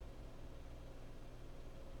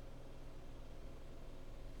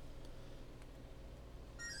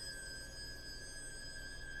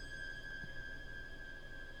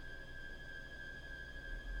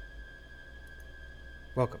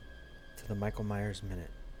Welcome to the Michael Myers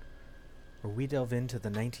Minute, where we delve into the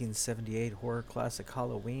 1978 horror classic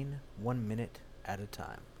Halloween 1 minute at a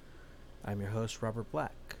time. I'm your host, Robert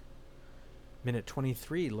Black. Minute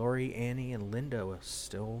 23, Lori, Annie, and Linda are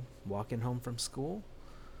still walking home from school.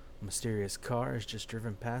 A mysterious car has just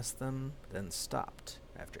driven past them, then stopped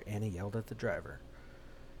after Annie yelled at the driver.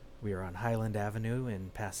 We are on Highland Avenue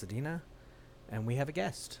in Pasadena, and we have a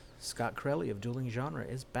guest. Scott Corelli of Dueling Genre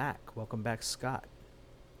is back. Welcome back, Scott.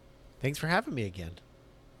 Thanks for having me again.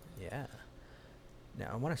 Yeah. Now,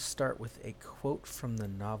 I want to start with a quote from the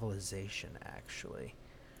novelization, actually.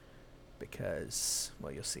 Because,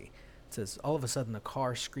 well, you'll see. It says, all of a sudden the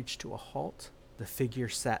car screeched to a halt. The figure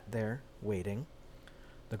sat there, waiting.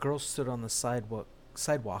 The girls stood on the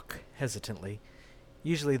sidewalk hesitantly.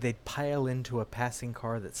 Usually they'd pile into a passing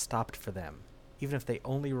car that stopped for them, even if they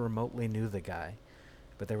only remotely knew the guy.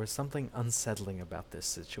 But there was something unsettling about this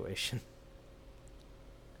situation.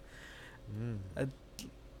 I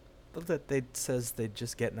love that they says they'd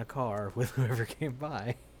just get in a car with whoever came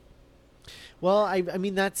by. Well, I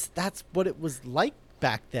mean that's what it was like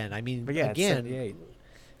back then. I mean, But yeah, again,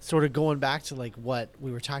 sort of going back to like what we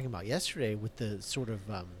were talking about yesterday with the sort of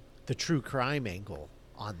the true crime angle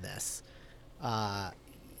on this.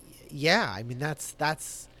 Yeah, I mean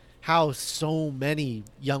that's how so many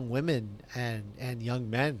young women and young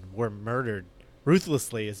men were murdered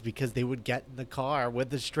ruthlessly, is because they would get in the car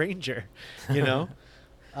with a stranger, you know.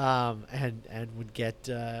 And would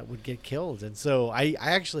get killed. And so I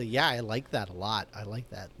actually, I like that a lot. I like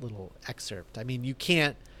that little excerpt. I mean,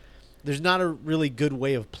 there's not a really good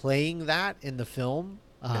way of playing that in the film,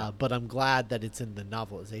 No. but I'm glad that it's in the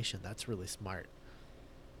novelization. That's really smart.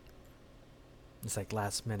 It's like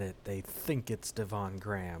last minute they think it's Devon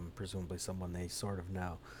Graham, presumably someone they sort of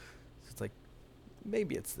know. So it's like,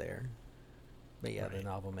 maybe it's there. But yeah, the Right.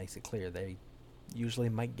 novel makes it clear they usually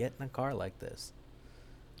might get in a car like this.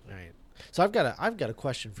 All right. So I've got a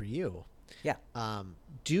question for you. Yeah.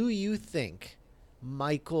 Do you think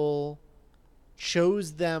Michael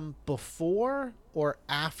chose them before or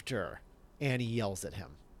after Annie yells at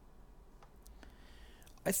him?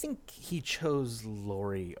 I think he chose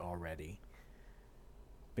Lori already.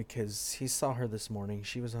 Because he saw her this morning.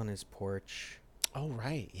 She was on his porch. Oh,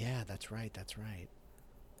 right. Yeah, that's right. That's right.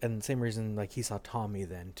 And same reason, like, he saw Tommy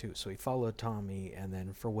then, too. So he followed Tommy and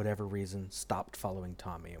then, for whatever reason, stopped following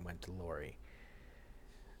Tommy and went to Lori.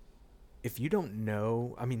 If you don't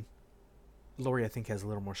know, I mean, Lori, I think, has a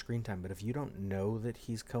little more screen time, but if you don't know that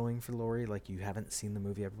he's going for Lori, like you haven't seen the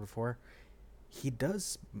movie ever before, he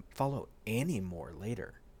does follow Annie more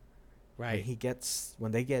later. Right.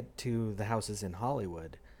 When they get to the houses in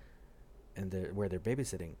Hollywood and where they're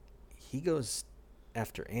babysitting, he goes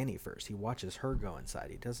after Annie first. He watches her go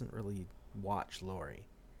inside. He doesn't really watch Lori.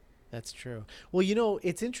 That's true. Well,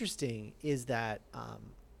 it's interesting is that,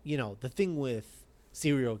 the thing with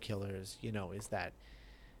serial killers, is that,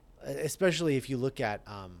 especially if you look at,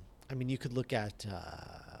 you could look at,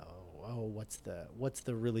 what's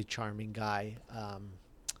the really charming guy?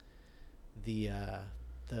 The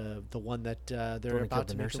one that they're about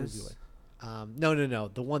to make a movie with. No.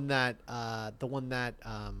 The one that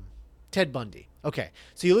Ted Bundy. Okay,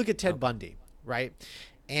 so you look at Ted Bundy, right?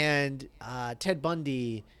 And Ted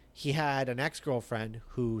Bundy, he had an ex-girlfriend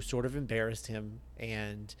who sort of embarrassed him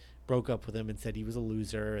and broke up with him and said he was a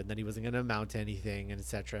loser and that he wasn't going to amount to anything, and et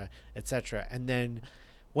cetera, et cetera. And then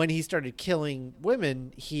when he started killing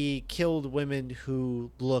women, he killed women who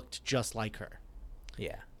looked just like her.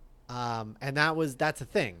 Yeah. And that's a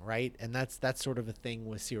thing, right? And that's sort of a thing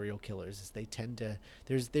with serial killers, is they tend to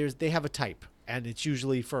they have a type, and it's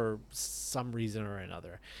usually for some reason or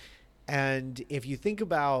another. And if you think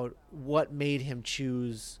about what made him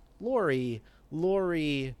choose Lori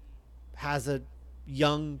has a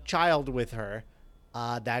young child with her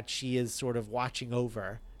that she is sort of watching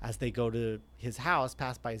over as they go to his house,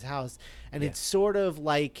 pass by his house, and Yeah. it's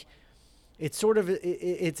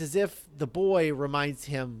as if the boy reminds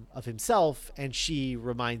him of himself and she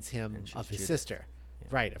reminds him And she's of his Judith. sister, Yeah.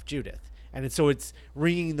 right, of Judith. And it's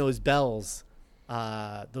ringing those bells,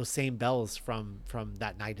 those same bells from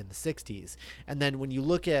that night in the 60s. And then when you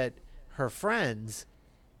look at her friends,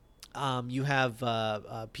 you have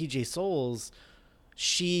PJ Souls.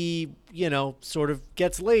 She, sort of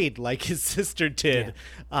gets laid like his sister did.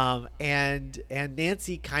 Yeah. And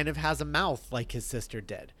Nancy kind of has a mouth like his sister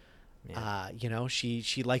did. Yeah.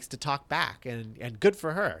 She likes to talk back, and good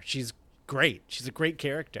for her. She's great. She's a great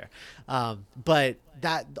character. But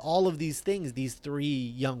that all of these things, these three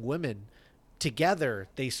young women together,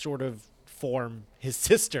 they sort of form his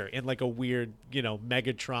sister in like a weird,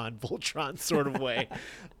 Megatron, Voltron sort of way.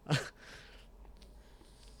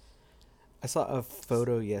 I saw a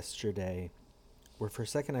photo yesterday where for a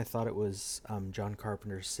second I thought it was John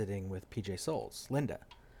Carpenter sitting with PJ Souls, Linda.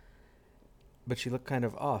 But she looked kind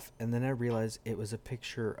of off, and then I realized it was a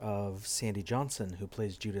picture of Sandy Johnson, who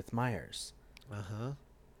plays Judith Myers. Uh-huh.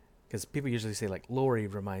 Because people usually say, like, Laurie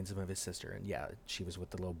reminds him of his sister, and yeah, she was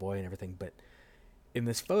with the little boy and everything, but in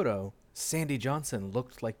this photo, Sandy Johnson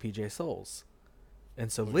looked like PJ Souls.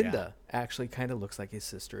 And so Linda actually kind of looks like his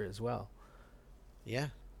sister as well. Yeah.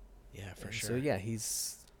 Yeah, for sure. So yeah,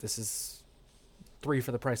 this is 3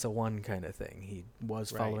 for the price of 1 kind of thing. He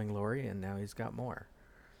was following Laurie, and now he's got more.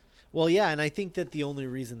 Well, yeah, and I think that the only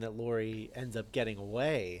reason that Laurie ends up getting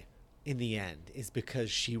away in the end is because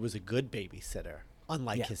she was a good babysitter,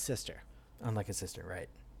 unlike his sister. Unlike his sister, right.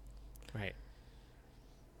 Right.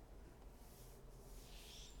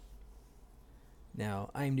 Now,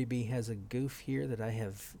 IMDb has a goof here that I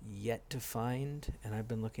have yet to find, and I've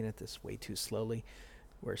been looking at this way too slowly,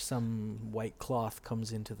 where some white cloth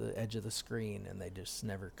comes into the edge of the screen and they just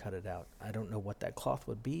never cut it out. I don't know what that cloth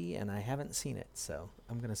would be, and I haven't seen it, so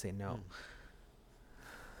I'm going to say no.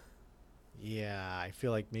 Yeah, I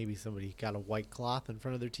feel like maybe somebody got a white cloth in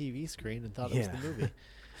front of their TV screen and thought it was the movie.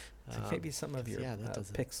 So maybe some of your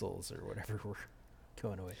pixels or whatever were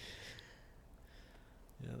going away.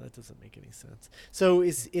 Yeah, that doesn't make any sense. So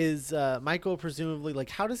is Michael presumably,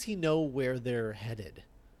 like, how does he know where they're headed?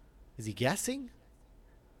 Is he guessing?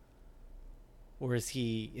 Or is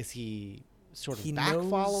he sort of back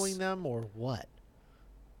following them, or what?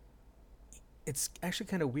 It's actually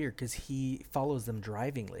kind of weird because he follows them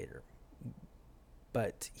driving later.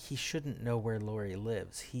 But he shouldn't know where Laurie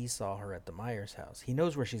lives. He saw her at the Myers house. He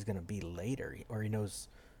knows where she's going to be later, or he knows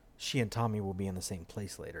she and Tommy will be in the same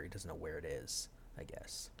place later. He doesn't know where it is, I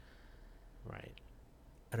guess. Right.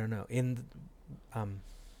 I don't know.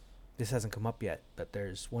 This hasn't come up yet, but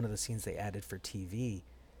there's one of the scenes they added for TV.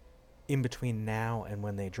 In between now and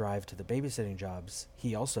when they drive to the babysitting jobs,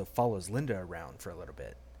 he also follows Linda around for a little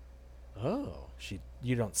bit. Oh.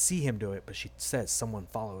 You don't see him do it, but she says someone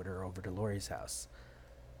followed her over to Laurie's house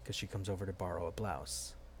because she comes over to borrow a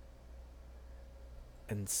blouse.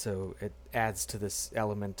 And so it adds to this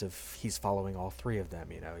element of he's following all 3 of them.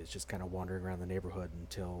 He's just kind of wandering around the neighborhood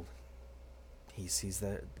until he sees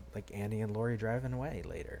that, like, Annie and Laurie driving away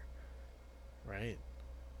later. Right.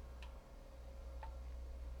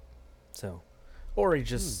 So, or he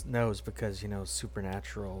just knows because,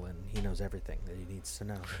 supernatural, and he knows everything that he needs to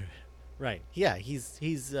know. Right. Yeah,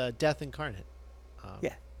 he's death incarnate.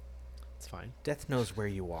 Yeah. It's fine. Death knows where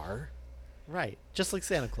you are. Right. Just like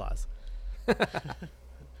Santa Claus.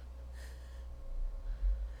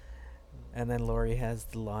 And then Laurie has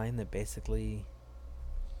the line that basically,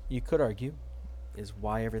 you could argue, is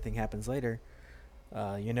why everything happens later.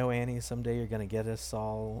 Annie, someday you're going to get us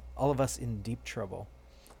all of us in deep trouble.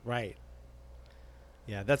 Right.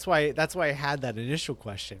 Yeah, that's why I had that initial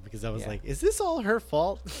question, because I was like, is this all her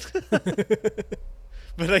fault?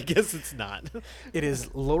 But I guess it's not. It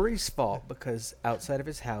is Laurie's fault because outside of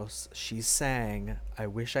his house, she sang, "I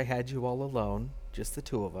wish I had you all alone, just the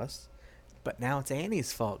 2 of us." But now it's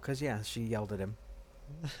Annie's fault because, she yelled at him.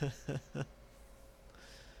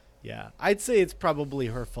 Yeah, I'd say it's probably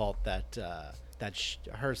her fault that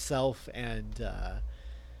herself and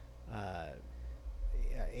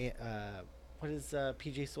what is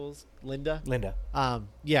PJ Souls? Linda.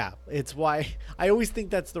 Yeah, it's why I always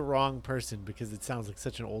think that's the wrong person, because it sounds like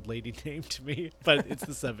such an old lady name to me, but it's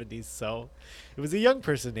the 70s, so it was a young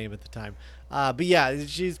person name at the time. But yeah,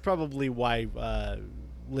 she's probably why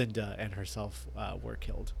Linda and herself were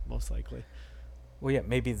killed, most likely. Well, yeah,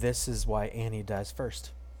 maybe this is why Annie dies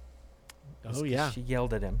first. Oh yeah, she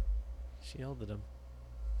yelled at him.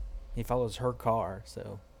 He follows her car,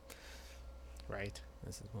 so. Right.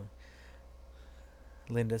 This is why.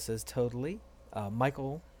 Linda says totally.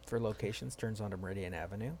 Michael, for locations, turns on to Meridian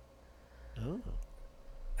Avenue. Oh.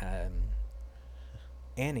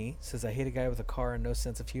 Annie says, "I hate a guy with a car and no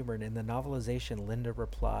sense of humor." And in the novelization, Linda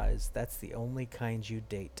replies, "That's the only kind you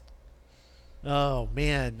date." Oh,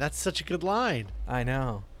 man, that's such a good line. I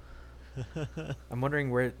know. I'm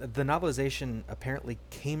wondering where the novelization apparently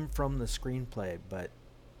came from the screenplay, but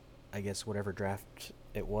I guess whatever draft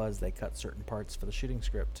it was, they cut certain parts for the shooting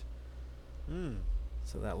script.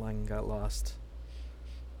 So that line got lost.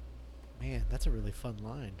 Man, that's a really fun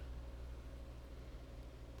line.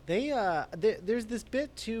 There's this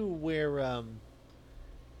bit too where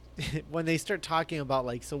when they start talking about,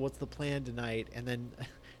 like, so what's the plan tonight, and then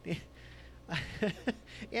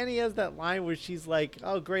Annie has that line where she's like,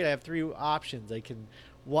 "Oh great, I have 3 options. I can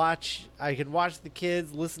watch the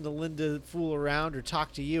kids, listen to Linda fool around, or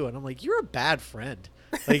talk to you." And I'm like, you're a bad friend.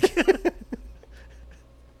 Like,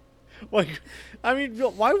 Like, I mean,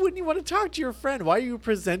 why wouldn't you want to talk to your friend? Why are you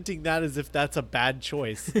presenting that as if that's a bad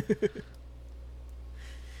choice?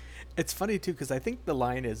 It's funny too because I think the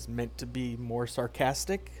line is meant to be more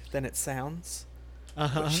sarcastic than it sounds.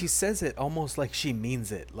 Uh-huh. But she says it almost like she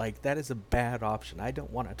means it. Like, that is a bad option. I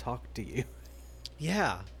don't want to talk to you.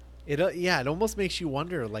 Yeah. It almost makes you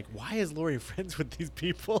wonder, like, why is Laurie friends with these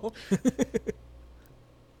people?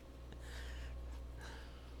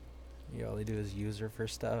 All they do is use her for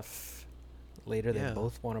stuff. Later, they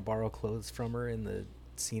both want to borrow clothes from her in the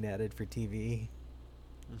scene added for TV.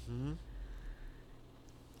 Mm-hmm.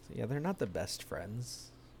 So, yeah, they're not the best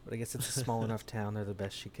friends. But I guess it's a small enough town. They're the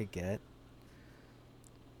best she could get.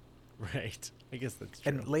 Right. I guess that's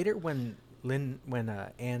true. And later when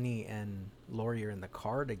Annie and Laurie are in the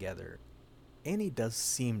car together, Annie does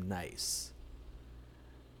seem nice.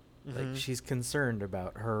 Mm-hmm. Like, she's concerned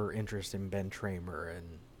about her interest in Ben Tramer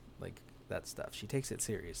and, like, that stuff. She takes it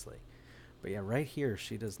seriously. But yeah, right here,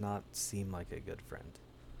 she does not seem like a good friend.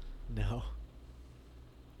 No.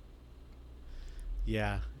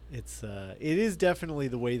 Yeah, it is definitely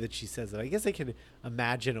the way that she says it. I guess I can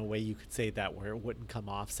imagine a way you could say that where it wouldn't come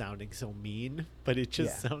off sounding so mean, but it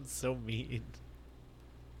just sounds so mean.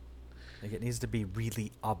 Like, it needs to be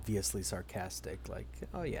really obviously sarcastic. Like,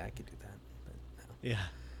 oh yeah, I could do that. But no.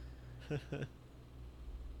 Yeah.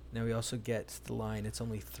 Now we also get the line, it's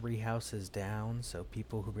only 3 houses down, so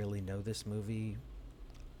people who really know this movie,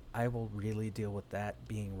 I will really deal with that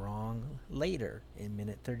being wrong later in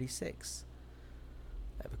minute 36.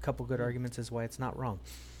 I have a couple good arguments as why it's not wrong.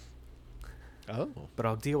 Oh. But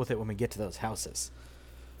I'll deal with it when we get to those houses.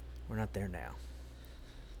 We're not there now.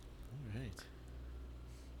 All right.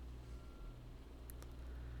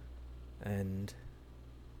 And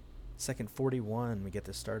second 41, we get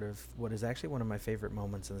the start of what is actually one of my favorite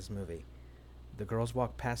moments in this movie. The girls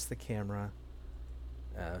walk past the camera.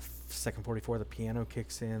 Second 44, the piano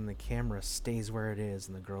kicks in. The camera stays where it is,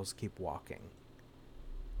 and the girls keep walking.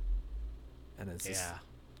 And it's this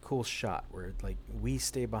cool shot where, like, we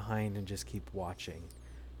stay behind and just keep watching.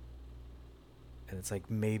 And it's like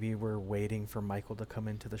maybe we're waiting for Michael to come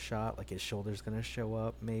into the shot, like his shoulder's going to show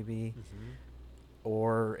up, maybe. Mm-hmm.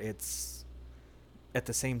 Or it's at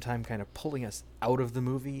the same time kind of pulling us out of the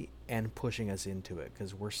movie and pushing us into it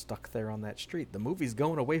because we're stuck there on that street. The movie's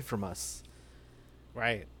going away from us.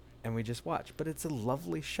 Right. And we just watch. But it's a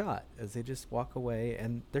lovely shot as they just walk away,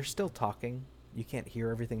 and they're still talking. You can't hear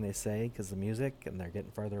everything they say because the music, and they're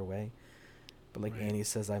getting farther away. But like Annie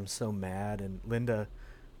says, I'm so mad. And Linda,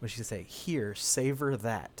 what she say? Here, savor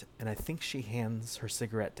that. And I think she hands her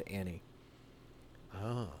cigarette to Annie.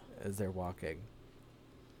 Oh. As they're walking.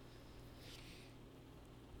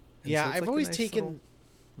 And yeah, so I've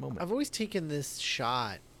always taken this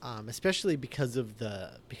shot, especially because of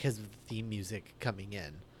the theme music coming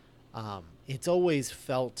in. It's always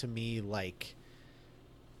felt to me like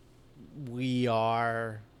we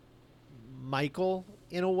are Michael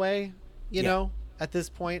in a way, you know, at this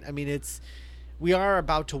point. I mean, we are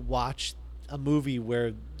about to watch a movie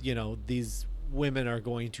where, you know, these women are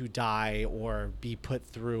going to die or be put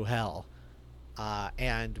through hell.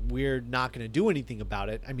 And we're not going to do anything about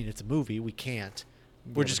it. I mean, it's a movie. We can't.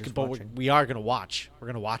 We are going to watch. We're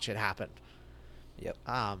going to watch it happen. Yep.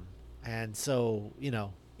 And so, you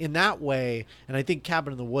know, in that way, and I think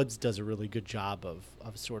Cabin in the Woods does a really good job of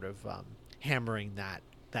sort of hammering that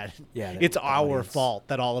it's our fault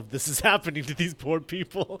that all of this is happening to these poor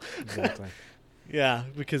people. Exactly. Yeah,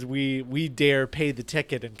 because we dare pay the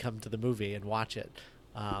ticket and come to the movie and watch it.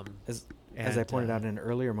 As I pointed out in an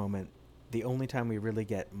earlier moment, the only time we really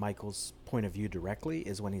get Michael's point of view directly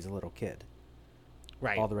is when he's a little kid.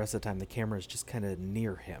 Right. All the rest of the time, the camera is just kind of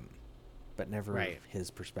near him, but never his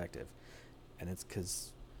perspective. And it's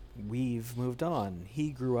because we've moved on.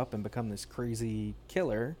 He grew up and become this crazy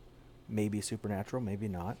killer, maybe supernatural, maybe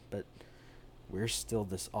not, but we're still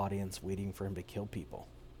this audience waiting for him to kill people.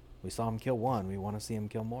 We saw him kill one. We want to see him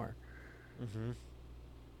kill more. Mm-hmm.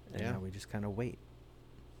 And now we just kind of wait.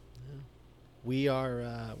 Yeah.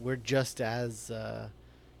 We're just as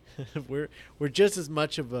we're just as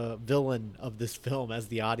much of a villain of this film as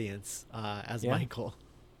the audience, as Michael.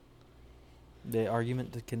 The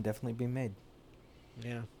argument can definitely be made.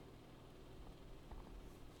 Yeah.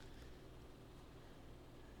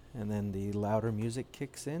 And then the louder music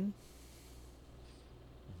kicks in,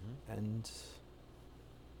 and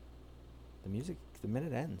the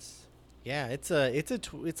minute ends. Yeah, it's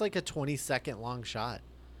like a 20-second long shot.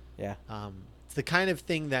 Yeah. It's the kind of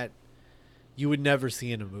thing that you would never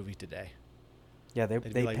see in a movie today. Yeah, they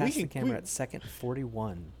pass the camera at second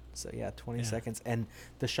 41. So, 20 seconds. And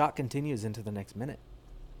the shot continues into the next minute.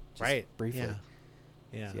 Right. Briefly. Yeah.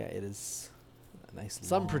 Yeah. Yeah, it is a nice.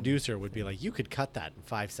 Some producer would be like, "You could cut that in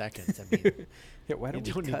 5 seconds." I mean, yeah, why don't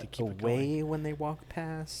we cut away when they walk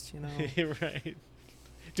past? You know, right?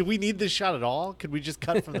 Do we need this shot at all? Could we just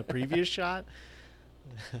cut from the previous shot?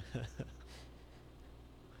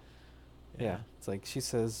 Yeah, it's like she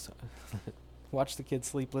says, "Watch the kids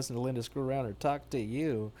sleep, listen to Linda screw around, or talk to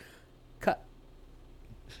you." Cut.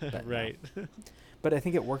 Right. No. But I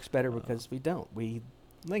think it works better because we don't. We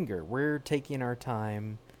linger. We're taking our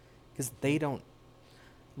time because they don't.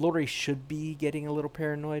 Lori should be getting a little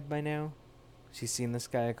paranoid by now. She's seen this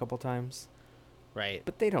guy a couple times. Right.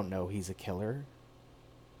 But they don't know he's a killer.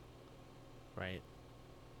 Right.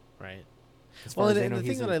 Right. Well, and the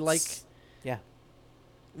thing that I like. Yeah.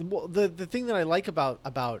 Well, the thing that I like about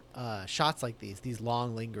shots like these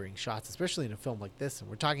long lingering shots, especially in a film like this, and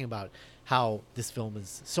we're talking about how this film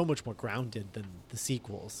is so much more grounded than the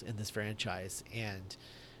sequels in this franchise, and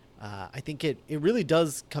I think it really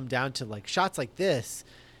does come down to like shots like this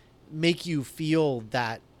make you feel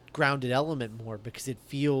that grounded element more because it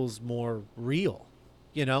feels more real,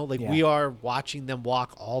 you know, like we are watching them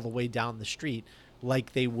walk all the way down the street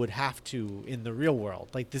like they would have to in the real world.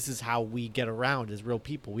 Like this is how we get around as real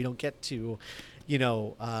people. We don't get to, you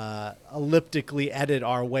know, elliptically edit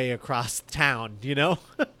our way across town, you know?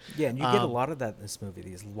 Yeah, and you get a lot of that in this movie,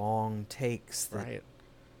 these long takes that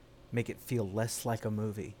make it feel less like a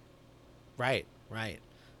movie. Right, right.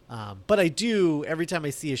 But I do, every time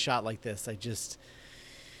I see a shot like this, I just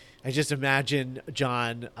imagine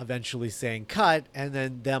John eventually saying cut and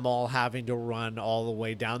then them all having to run all the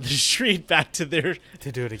way down the street back to their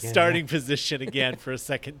to do it again, starting position again for a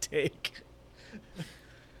second take.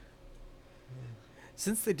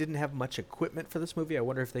 Since they didn't have much equipment for this movie, I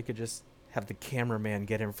wonder if they could just have the cameraman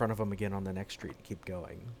get in front of them again on the next street and keep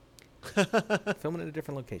going. Filming in a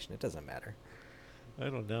different location. It doesn't matter. I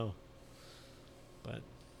don't know. But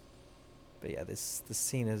yeah, this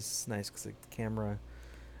scene is nice because the camera...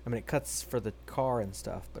 I mean, it cuts for the car and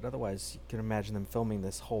stuff, but otherwise you can imagine them filming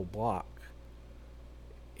this whole block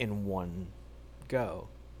in one go,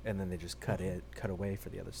 and then they just cut away for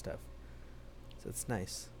the other stuff. So it's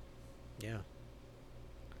nice. Yeah.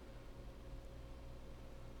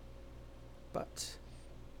 But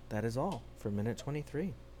that is all for minute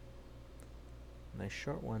 23. Nice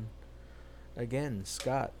short one. Again,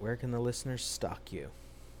 Scott, where can the listeners stalk you?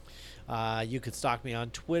 You could stalk me on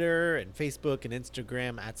Twitter and Facebook and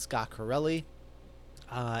Instagram at Scott Corelli.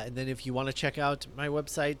 And then if you want to check out my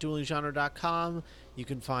website, duelinggenre.com, you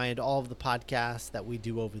can find all of the podcasts that we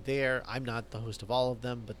do over there. I'm not the host of all of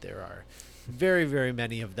them, but there are very, very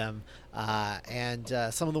many of them. And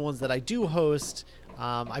some of the ones that I do host,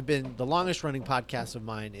 the longest running podcast of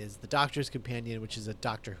mine is The Doctor's Companion, which is a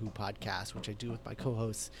Doctor Who podcast, which I do with my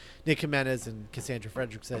co-hosts Nick Jimenez and Cassandra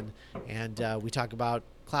Fredrickson. And we talk about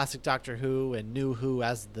classic Doctor Who and new Who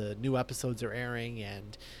as the new episodes are airing.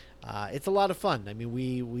 And it's a lot of fun. I mean,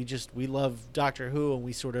 we love Doctor Who, and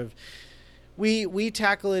we sort of, we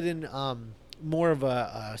tackle it in more of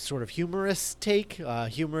a sort of humorous take,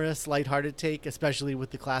 humorous, lighthearted take, especially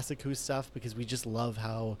with the classic Who stuff, because we just love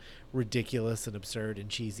how ridiculous and absurd and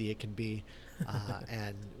cheesy it can be.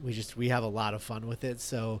 And we have a lot of fun with it.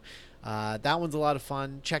 So that one's a lot of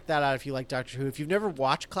fun. Check that out if you like Doctor Who. If you've never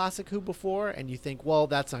watched classic Who before and you think, well,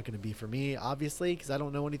 that's not going to be for me, obviously, because I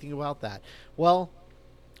don't know anything about that. Well,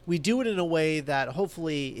 we do it in a way that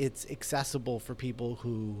hopefully it's accessible for people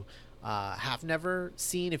who have never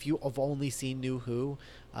seen. If you have only seen New Who,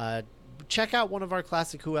 check out one of our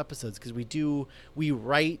classic Who episodes, because we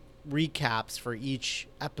write recaps for each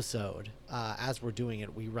episode. As we're doing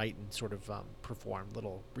it, we write and sort of perform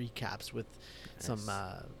little recaps with some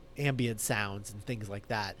ambient sounds and things like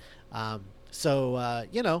that. So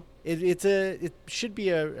you know, it should be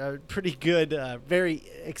a pretty good, very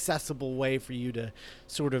accessible way for you to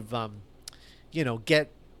sort of you know, get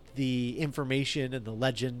the information and the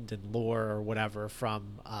legend and lore or whatever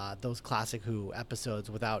from those classic Who episodes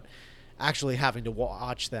without actually having to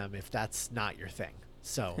watch them if that's not your thing.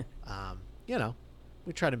 So you know,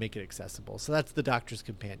 we try to make it accessible. So that's The Doctor's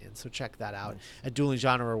Companion. So check that out at Dueling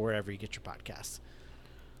Genre or wherever you get your podcasts.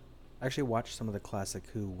 I actually watched some of the classic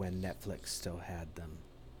Who when Netflix still had them,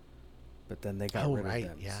 but then they got rid of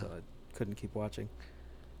them, so I couldn't keep watching.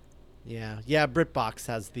 Yeah, BritBox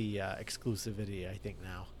has the exclusivity, I think,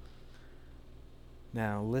 now.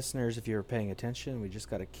 Now, listeners, if you were paying attention, we just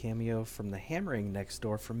got a cameo from The Hammering Next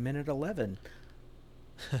Door from minute 11.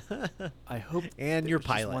 I hope and your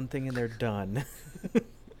pilot. Just one thing and they're done.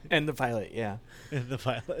 And the pilot, yeah. And the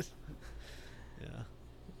pilot. Yeah.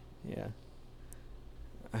 Yeah.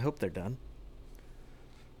 I hope they're done.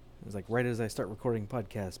 It was like right as I start recording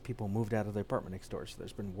podcasts, people moved out of their apartment next door, so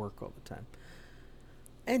there's been work all the time.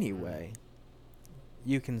 Anyway,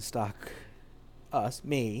 you can stalk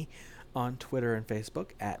me, on Twitter and Facebook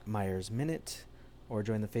at Myers Minute, or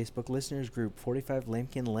join the Facebook listeners group 45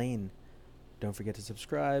 Lambkin Lane. Don't forget to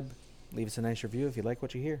subscribe. Leave us a nice review if you like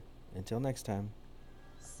what you hear. Until next time.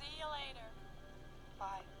 See